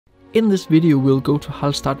In this video we'll go to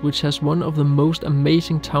Hallstatt, which has one of the most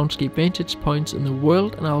amazing townscape vantage points in the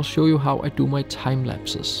world, and I'll show you how I do my time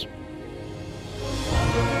lapses.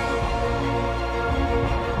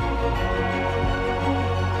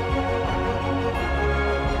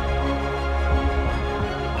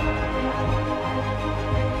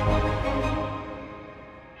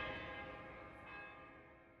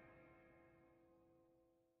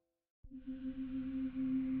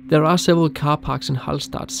 There are several car parks in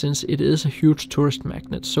Hallstatt since it is a huge tourist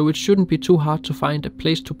magnet, so it shouldn't be too hard to find a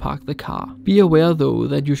place to park the car. Be aware though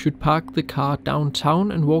that you should park the car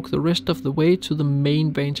downtown and walk the rest of the way to the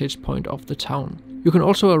main vantage point of the town. You can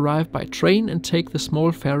also arrive by train and take the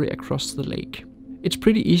small ferry across the lake. It's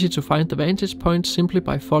pretty easy to find the vantage point simply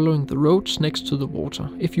by following the roads next to the water.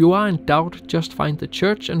 If you are in doubt, just find the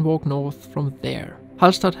church and walk north from there.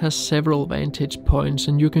 Hallstatt has several vantage points,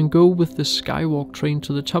 and you can go with the skywalk train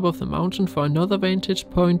to the top of the mountain for another vantage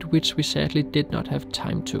point, which we sadly did not have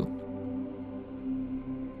time to.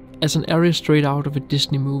 As an area straight out of a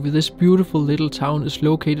Disney movie, this beautiful little town is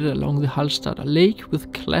located along the Hallstatter lake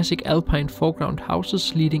with classic alpine foreground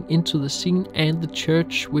houses leading into the scene and the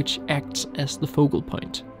church, which acts as the focal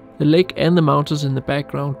point. The lake and the mountains in the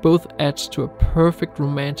background both adds to a perfect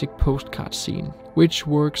romantic postcard scene, which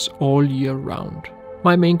works all year round.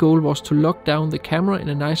 My main goal was to lock down the camera in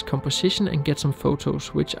a nice composition and get some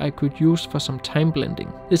photos, which I could use for some time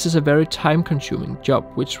blending. This is a very time-consuming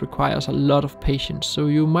job, which requires a lot of patience, so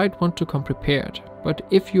you might want to come prepared. But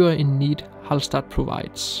if you are in need, Hallstatt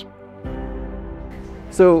provides.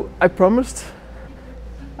 So I promised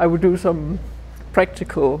I would do some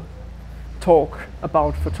practical talk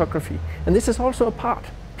about photography, and this is also a part.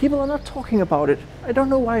 People are not talking about it. I don't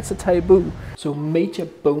know why it's a taboo. So major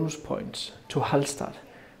bonus points to Hallstatt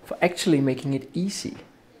for actually making it easy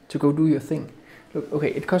to go do your thing. Look, okay,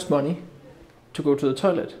 it costs money to go to the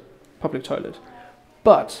toilet, public toilet,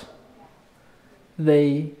 but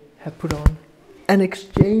they have put on an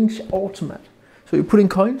exchange automat. So you put in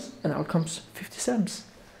coins and out comes 50 cents.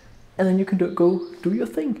 And then you can go do your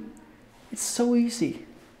thing. It's so easy.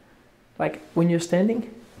 Like when you're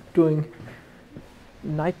standing doing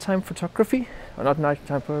nighttime photography, or not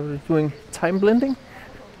nighttime, but doing time blending,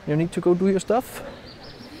 you need to go do your stuff.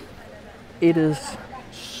 It is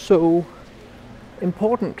so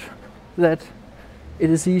important that it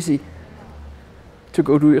is easy to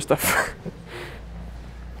go do your stuff.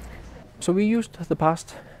 So we used the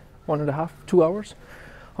past 1.5, 2 hours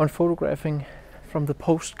on photographing from the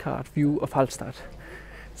postcard view of Hallstatt.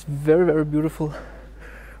 It's very, very beautiful.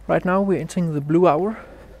 Right now we're entering the blue hour,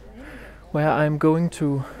 where I'm going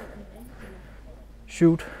to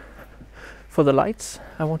shoot for the lights.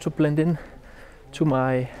 I want to blend in to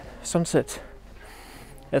my sunset.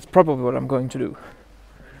 That's probably what I'm going to do.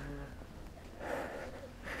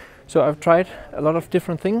 So I've tried a lot of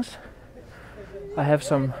different things. I have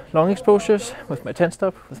some long exposures with my 10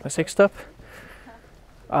 stop, with my 6 stop.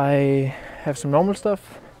 I have some normal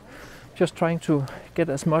stuff, just trying to get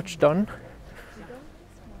as much done.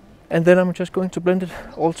 And then I'm just going to blend it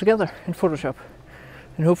all together in Photoshop.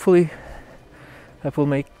 And hopefully that will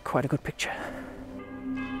make quite a good picture.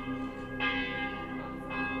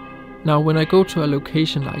 Now when I go to a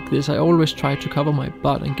location like this, I always try to cover my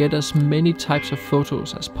butt and get as many types of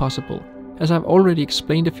photos as possible. As I've already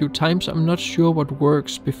explained a few times, I'm not sure what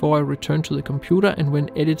works before I return to the computer, and when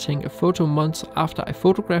editing a photo months after I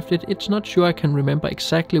photographed it, it's not sure I can remember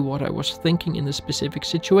exactly what I was thinking in the specific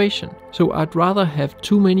situation. So I'd rather have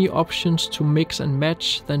too many options to mix and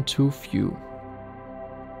match than too few.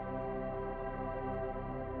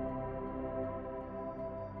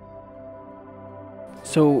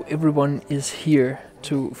 So everyone is here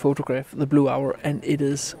to photograph the blue hour, and it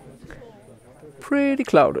is pretty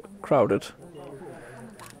crowded.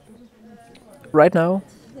 Right now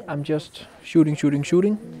I'm just shooting.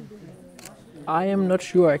 I am not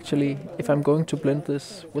sure actually if I'm going to blend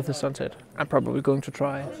this with the sunset. I'm probably going to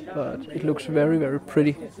try, but it looks very, very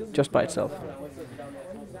pretty just by itself.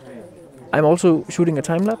 I'm also shooting a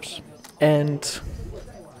time lapse, and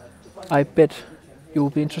I bet you will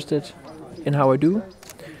be interested in how I do.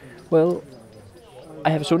 Well, I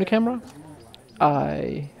have a Sony camera.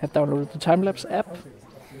 I have downloaded the time-lapse app.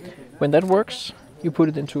 When that works, you put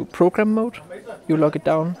it into program mode, you lock it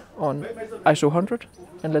down on ISO 100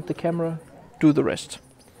 and let the camera do the rest.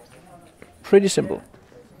 Pretty simple.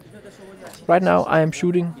 Right now I am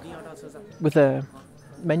shooting with a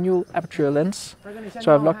manual aperture lens,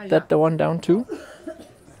 so I've locked that one down too,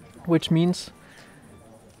 which means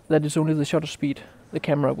that it's only the shutter speed the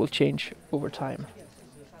camera will change over time.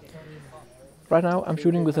 Right now I'm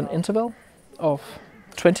shooting with an interval of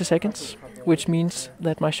 20 seconds, which means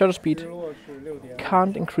that my shutter speed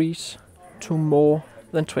can't increase to more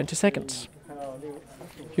than 20 seconds.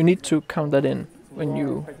 You need to count that in when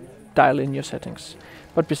you dial in your settings.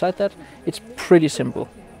 But beside that, it's pretty simple.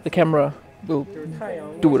 The camera will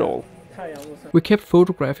do it all. We kept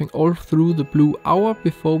photographing all through the blue hour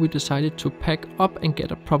before we decided to pack up and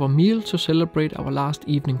get a proper meal to celebrate our last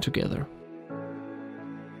evening together.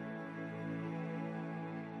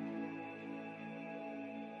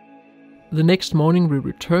 The next morning we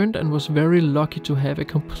returned and was very lucky to have a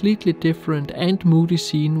completely different and moody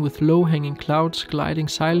scene with low-hanging clouds gliding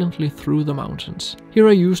silently through the mountains. Here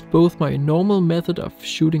I used both my normal method of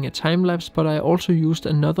shooting a time-lapse, but I also used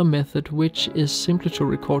another method, which is simply to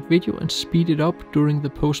record video and speed it up during the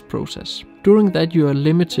post-process. During that you are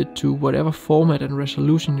limited to whatever format and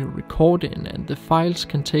resolution you record in, and the files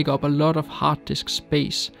can take up a lot of hard disk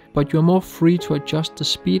space, but you are more free to adjust the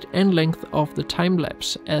speed and length of the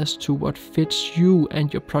time-lapse as to what fits you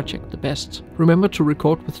and your project the best. Remember to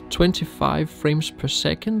record with 25 frames per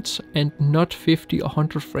second and not 50 or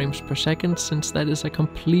 100 frames per second, since that is a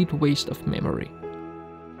complete waste of memory.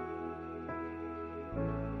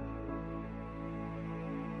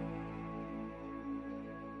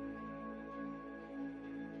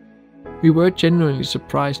 We were genuinely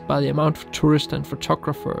surprised by the amount of tourists and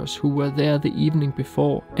photographers who were there the evening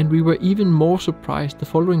before, and we were even more surprised the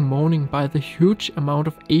following morning by the huge amount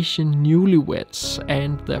of Asian newlyweds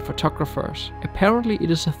and their photographers. Apparently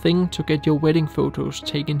it is a thing to get your wedding photos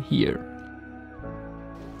taken here.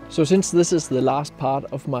 So since this is the last part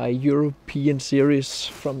of my European series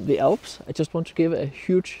from the Alps, I just want to give a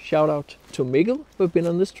huge shout out to Mikkel, who've been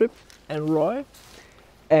on this trip, and Roy,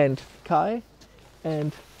 and Kai,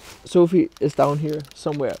 and Sophie is down here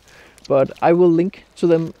somewhere, but I will link to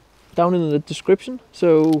them down in the description,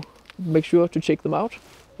 so make sure to check them out.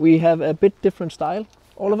 We have a bit different style,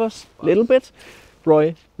 all of us, a little bit.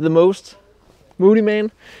 Roy, the most moody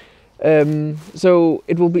man. So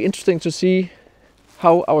it will be interesting to see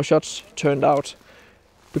how our shots turned out,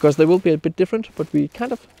 because they will be a bit different, but we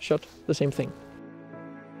kind of shot the same thing.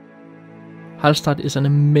 Hallstatt is an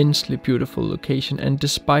immensely beautiful location, and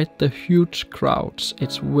despite the huge crowds,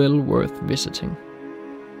 it's well worth visiting.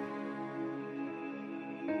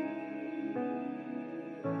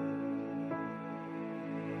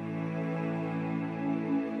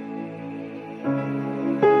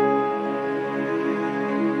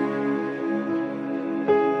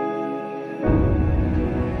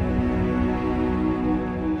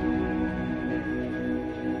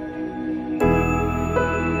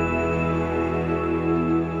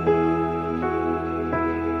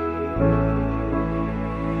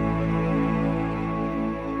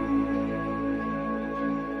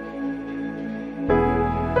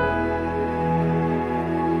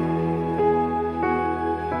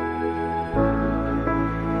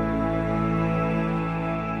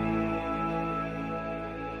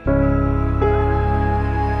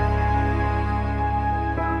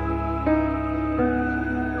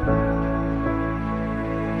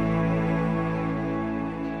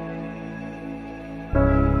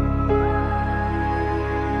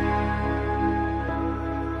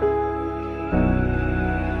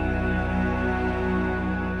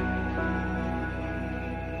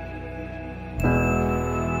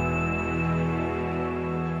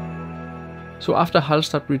 So after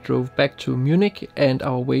Hallstatt we drove back to Munich and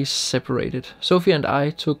our ways separated. Sophie and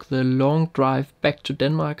I took the long drive back to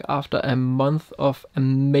Denmark after a month of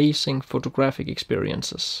amazing photographic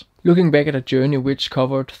experiences. Looking back at a journey which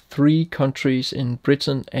covered 3 countries in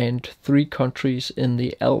Britain and 3 countries in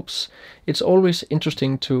the Alps, it's always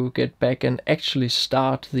interesting to get back and actually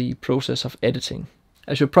start the process of editing.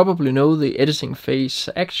 As you probably know, the editing phase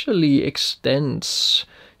actually extends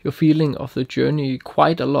your feeling of the journey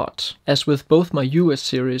quite a lot. As with both my US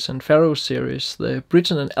series and Faroe series, the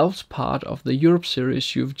Britain and Alps part of the Europe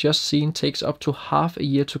series you've just seen takes up to half a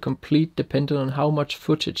year to complete, depending on how much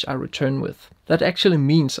footage I return with. That actually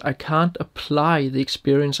means I can't apply the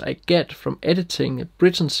experience I get from editing a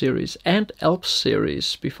Britain series and Alps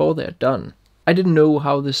series before they're done. I didn't know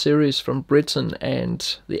how the series from Britain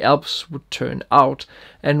and the Alps would turn out,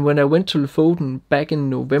 and when I went to Lofoten back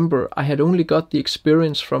in November, I had only got the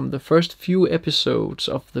experience from the first few episodes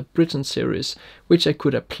of the Britain series, which I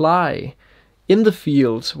could apply in the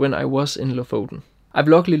field when I was in Lofoten. I've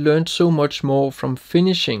luckily learned so much more from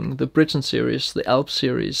finishing the Britain series, the Alps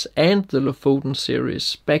series and the Lofoten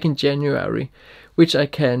series back in January, which I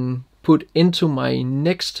can put into my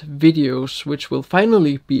next videos, which will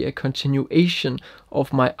finally be a continuation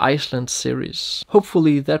of my Iceland series.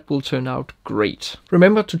 Hopefully that will turn out great.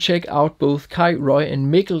 Remember to check out both Kai, Roy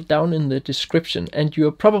and Mikkel down in the description, and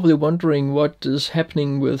you're probably wondering what is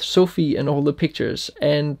happening with Sophie and all the pictures,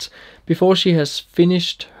 and before she has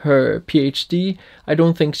finished her PhD, I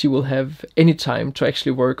don't think she will have any time to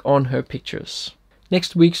actually work on her pictures.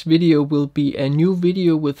 Next week's video will be a new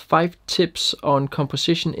video with 5 tips on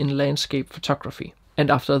composition in landscape photography. And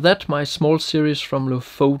after that, my small series from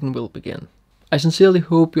Lofoten will begin. I sincerely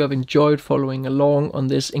hope you have enjoyed following along on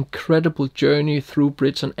this incredible journey through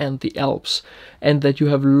Britain and the Alps, and that you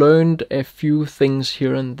have learned a few things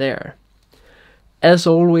here and there. As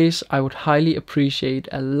always, I would highly appreciate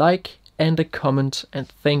a like and a comment, and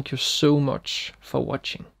thank you so much for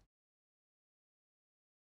watching.